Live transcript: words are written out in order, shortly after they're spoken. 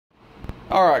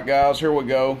Alright guys, here we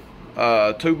go.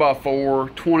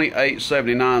 2x4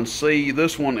 2879C.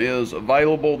 This one is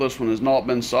available. This one has not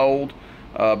been sold,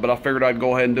 but I figured I'd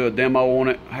go ahead and do a demo on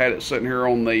it. I had it sitting here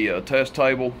on the test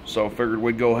table, so I figured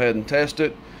we'd go ahead and test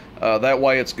it. That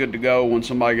way it's good to go when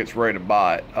somebody gets ready to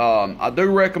buy it. I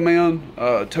do recommend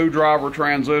 2 driver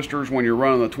transistors when you're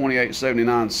running the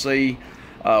 2879C.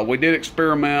 We did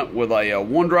experiment with a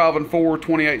 1 driving 4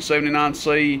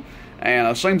 2879C, and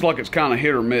it seems like it's kind of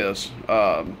hit or miss.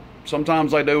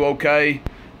 Sometimes they do okay,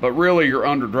 but really you're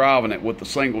under driving it with the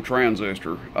single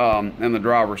transistor in the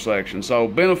driver section. So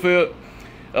benefit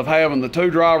of having the 2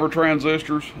 driver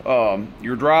transistors,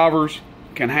 your drivers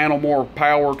can handle more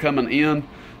power coming in,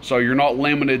 so you're not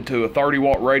limited to a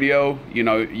 30-watt radio. You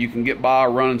know, you can get by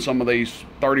running some of these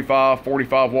 35,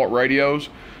 45-watt radios,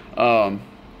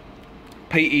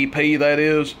 PEP that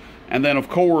is. And then of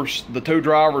course the 2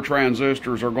 driver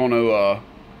transistors are going to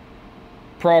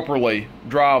properly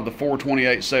drive the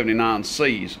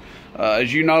 42879Cs.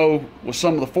 As you know, with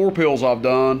some of the 4-pills I've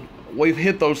done, we've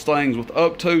hit those things with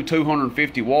up to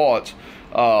 250 watts,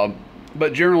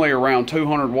 but generally around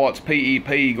 200 watts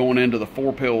PEP going into the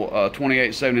 4-pill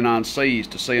 2879Cs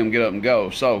to see them get up and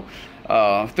go. So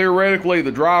theoretically,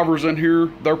 the drivers in here,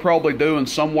 they're probably doing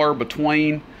somewhere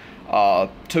between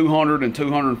 200 and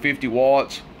 250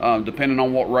 watts, depending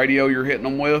on what radio you're hitting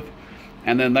them with.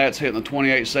 And then that's hitting the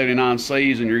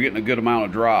 2879Cs, and you're getting a good amount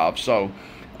of drive. So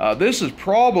this is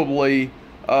probably,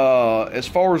 as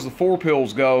far as the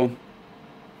 4-pills go,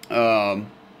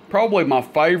 probably my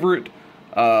favorite.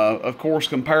 Of course,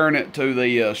 comparing it to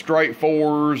the straight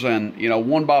 4s and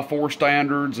 1x4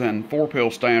 standards and 4-pill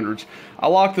standards, I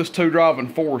like this 2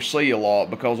 driving 4C a lot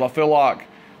because I feel like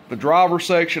the driver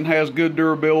section has good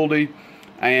durability,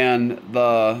 and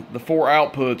the 4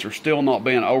 outputs are still not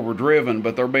being overdriven,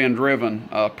 but they're being driven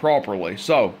properly.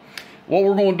 So what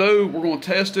we're going to do, we're going to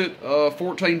test it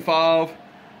 14.5,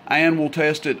 and we'll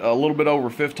test it a little bit over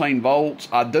 15 volts.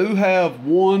 I do have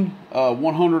one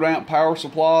 100 amp power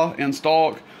supply in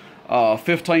stock,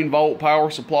 15 volt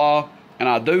power supply, and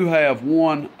I do have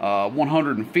one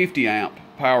 150 amp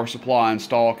power supply in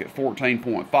stock at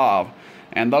 14.5.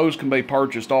 and those can be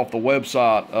purchased off the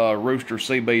website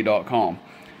roostercb.com.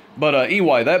 But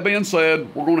anyway, that being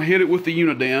said, we're going to hit it with the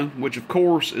Uniden, which of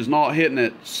course is not hitting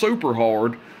it super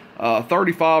hard.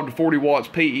 35 to 40 watts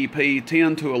PEP,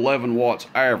 10 to 11 watts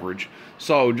average.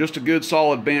 So just a good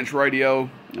solid bench radio.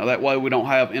 That way we don't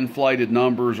have inflated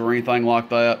numbers or anything like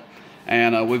that.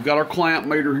 And we've got our clamp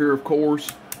meter here, of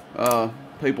course.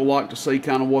 People like to see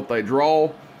kind of what they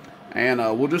draw. And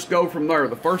we'll just go from there.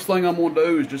 The first thing I'm going to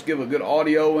do is just give a good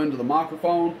audio into the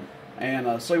microphone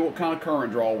and see what kind of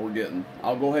current draw we're getting.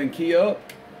 I'll go ahead and key up.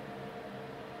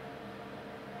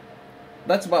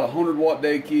 That's about a 100 watt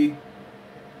dead key.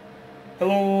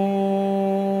 Hello.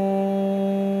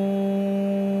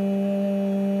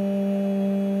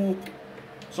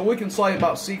 So we can say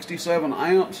about 67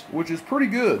 amps, which is pretty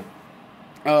good.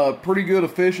 Pretty good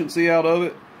efficiency out of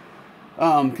it.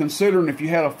 Considering if you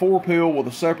had a 4-pill with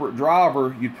a separate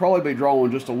driver, you'd probably be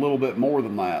drawing just a little bit more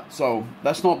than that. So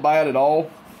that's not bad at all.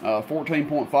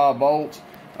 14.5 volts.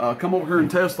 Come over here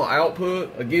and test the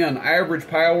output. Again, average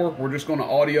power. We're just going to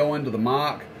audio into the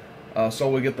mic so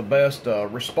we get the best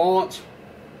response.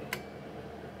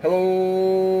 Hello.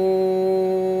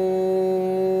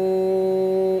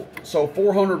 So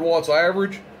 400 watts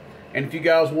average. And if you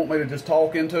guys want me to just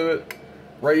talk into it,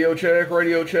 radio check,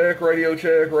 radio check, radio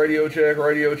check, radio check,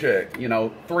 radio check.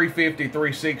 350,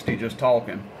 360 just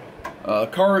talking.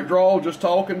 Current draw just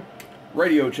talking.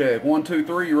 Radio check, 1, 2,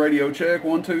 3, radio check,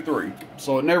 1, 2, 3.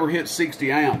 So it never hits 60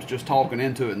 amps just talking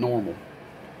into it normal.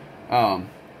 Now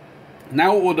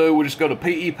what we'll do, we'll just go to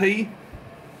PEP.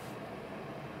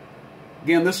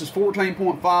 Again, this is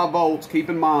 14.5 volts. Keep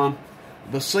in mind,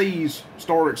 the C's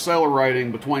start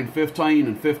accelerating between 15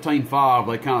 and 15.5.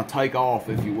 They kind of take off,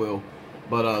 if you will.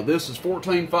 But this is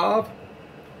 14.5.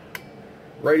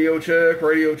 Radio check,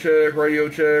 radio check, radio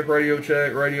check, radio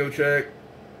check, radio check.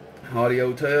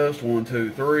 Audio test, 1,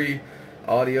 2, 3.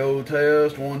 Audio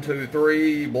test, 1, 2,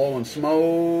 3. Blowing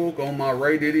smoke on my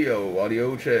radio.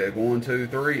 Audio check, 1, 2,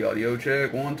 3. Audio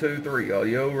check, 1, 2, 3.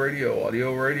 Audio radio,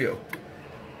 audio radio.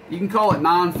 You can call it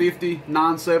 950,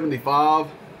 975,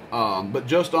 but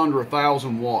just under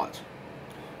 1,000 watts.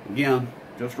 Again,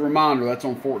 just a reminder, that's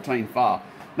on 14.5.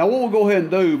 Now what we'll go ahead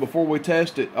and do before we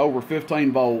test it over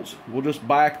 15 volts, we'll just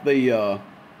back the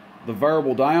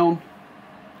variable down.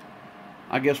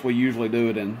 I guess we usually do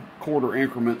it in quarter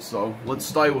increments, so let's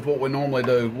stay with what we normally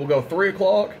do. We'll go 3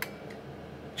 o'clock.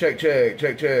 Check, check,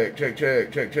 check, check, check,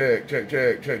 check, check, check, check,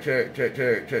 check, check, check, check,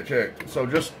 check, check, check. So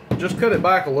just cut it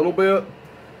back a little bit,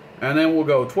 And then we'll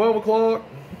go 12 o'clock.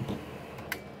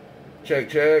 Check,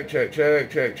 check, check, check,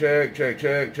 check, check, check,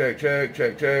 check, check, check,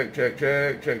 check, check, check,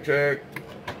 check, check, check.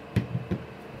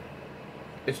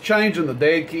 It's changing the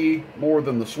dead key more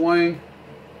than the swing.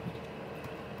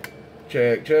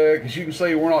 Check, check. As you can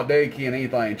see, we're not dead keying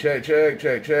anything. Check, check,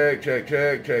 check, check, check,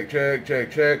 check, check, check,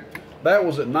 check, check. That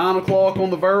was at 9 o'clock on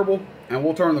the variable, and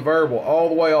we'll turn the variable all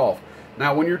the way off.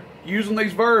 Now, when you're using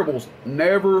these variables,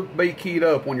 never be keyed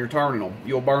up when you're turning them.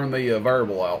 You'll burn the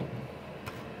variable out.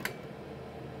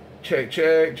 Check,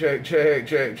 check, check, check,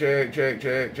 check, check, check,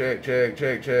 check, check, check,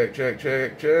 check, check, check,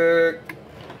 check, check.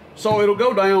 So it'll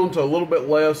go down to a little bit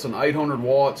less than 800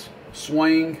 watts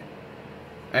swing,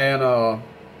 and go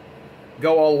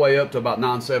all the way up to about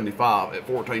 975 at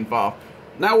 14.5.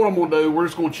 Now what I'm going to do, we're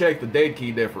just going to check the dead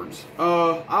key difference.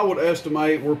 I would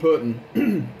estimate we're putting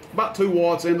about 2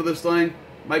 watts into this thing,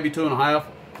 maybe 2.5.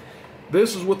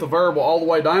 This is with the variable all the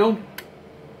way down.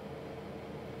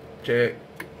 Check.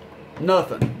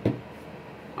 Nothing.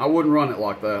 I wouldn't run it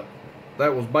like that.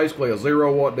 That was basically a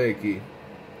 0 watt dead key.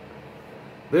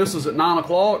 This is at 9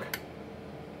 o'clock.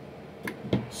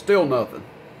 Still nothing.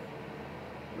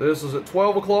 This is at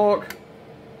 12 o'clock.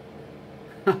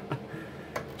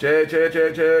 Check, check,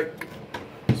 check, check.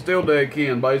 Still dead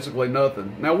keying, basically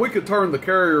nothing. Now we could turn the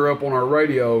carrier up on our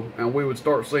radio and we would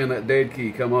start seeing that dead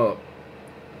key come up.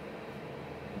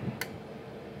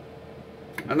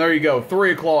 And there you go,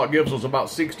 3 o'clock gives us about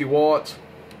 60 watts.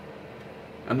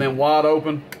 And then wide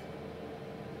open,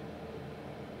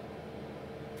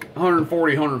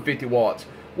 140, 150 watts,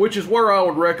 which is where I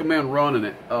would recommend running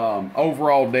it.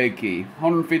 Overall dead key,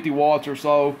 150 watts or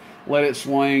so, let it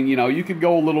swing. You know, you could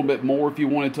go a little bit more if you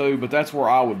wanted to, but that's where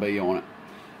I would be on it.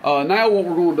 Now what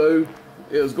we're going to do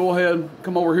is go ahead and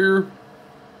come over here.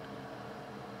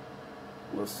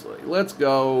 Let's see, let's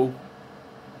go,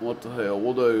 what the hell,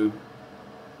 we'll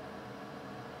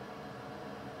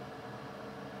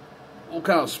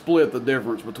kind of split the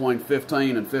difference between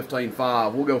 15 and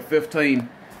 15.5. We'll go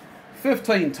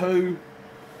 15.2.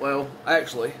 Well,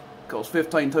 actually, because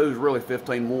 15.2 is really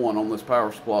 15.1 on this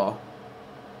power supply.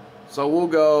 So we'll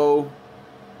go,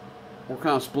 we're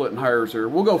kind of splitting hairs here.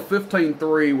 We'll go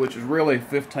 15.3, which is really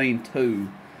 15.2.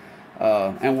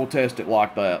 And we'll test it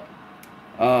like that.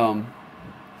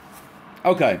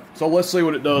 Okay, so let's see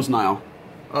what it does now.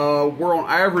 We're on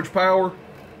average power.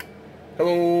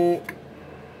 Hello.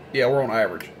 Yeah, we're on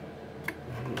average.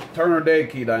 Turn our dead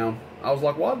key down. I was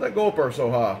like, why did that go up there so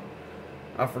high?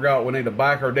 I forgot we need to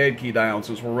back our dead key down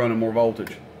since we're running more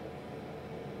voltage.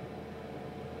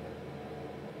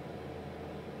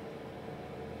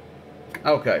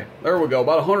 Okay, there we go.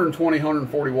 About 120,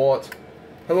 140 watts.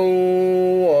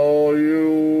 Hello, all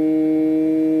you.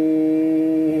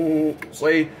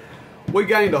 See, we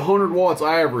gained 100 watts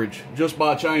average just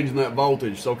by changing that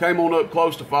voltage. So came on up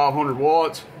close to 500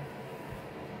 watts.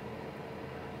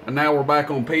 And now we're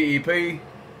back on PEP.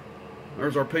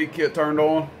 There's our peak kit turned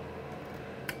on.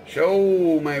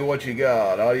 Show me what you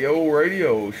got, audio,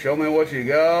 radio. Show me what you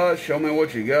got. Show me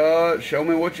what you got. Show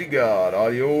me what you got,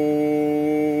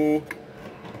 audio.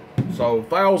 So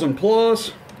 1,000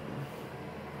 plus.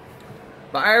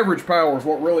 The average power is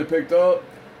what really picked up.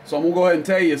 So I'm going to go ahead and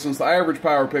tell you, since the average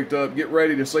power picked up, get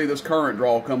ready to see this current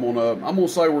draw come on up. I'm going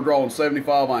to say we're drawing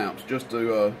 75 amps, just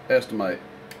to estimate.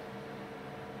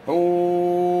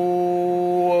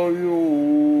 Oh, you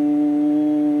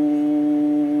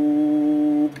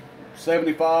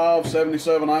 75,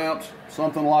 77 amps,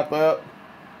 something like that.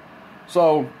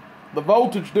 So the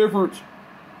voltage difference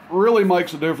really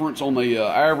makes a difference on the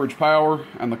average power,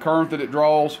 and the current that it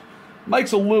draws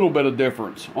makes a little bit of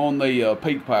difference on the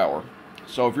peak power.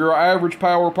 So if you're an average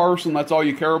power person, that's all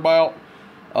you care about.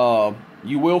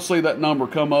 You will see that number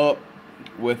come up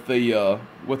with the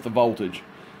voltage.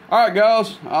 Alright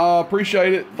guys, I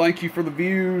appreciate it. Thank you for the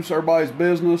views, everybody's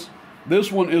business. This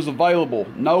one is available,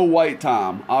 no wait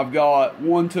time. I've got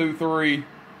three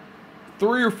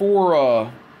or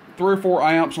four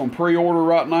amps on pre-order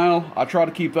right now. I try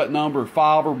to keep that number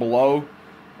 5 or below,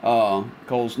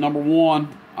 because number one,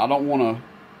 I don't want to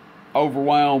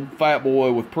overwhelm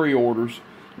Fatboy with pre-orders.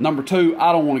 Number two,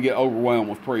 I don't want to get overwhelmed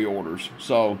with pre-orders.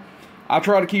 So I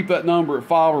try to keep that number at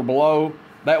 5 or below.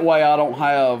 That way I don't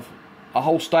have a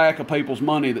whole stack of people's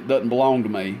money that doesn't belong to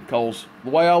me, because the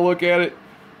way I look at it,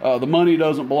 the money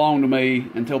doesn't belong to me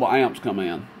until the amps come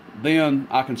in. Then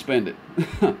I can spend it.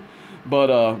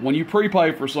 But when you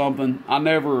prepay for something, I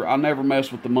never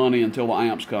mess with the money until the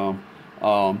amps come.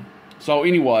 So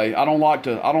anyway, I don't like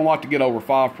to get over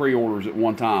 5 pre-orders at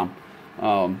one time.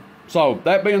 So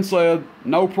that being said,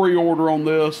 no pre-order on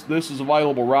this. This is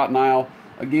available right now.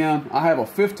 Again, I have a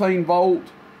 15 volt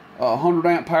 100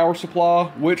 amp power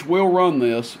supply, which will run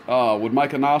this, would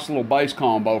make a nice little bass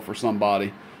combo for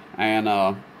somebody. And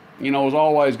you know, as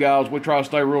always, guys, we try to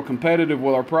stay real competitive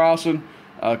with our pricing,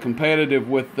 competitive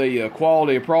with the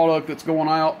quality of product that's going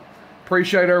out.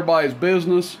 Appreciate everybody's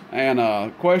business,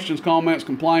 and questions, comments,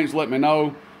 complaints, let me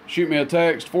know. Shoot me a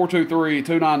text,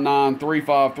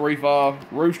 423-299-3535.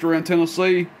 Rooster in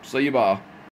Tennessee. See you, bye.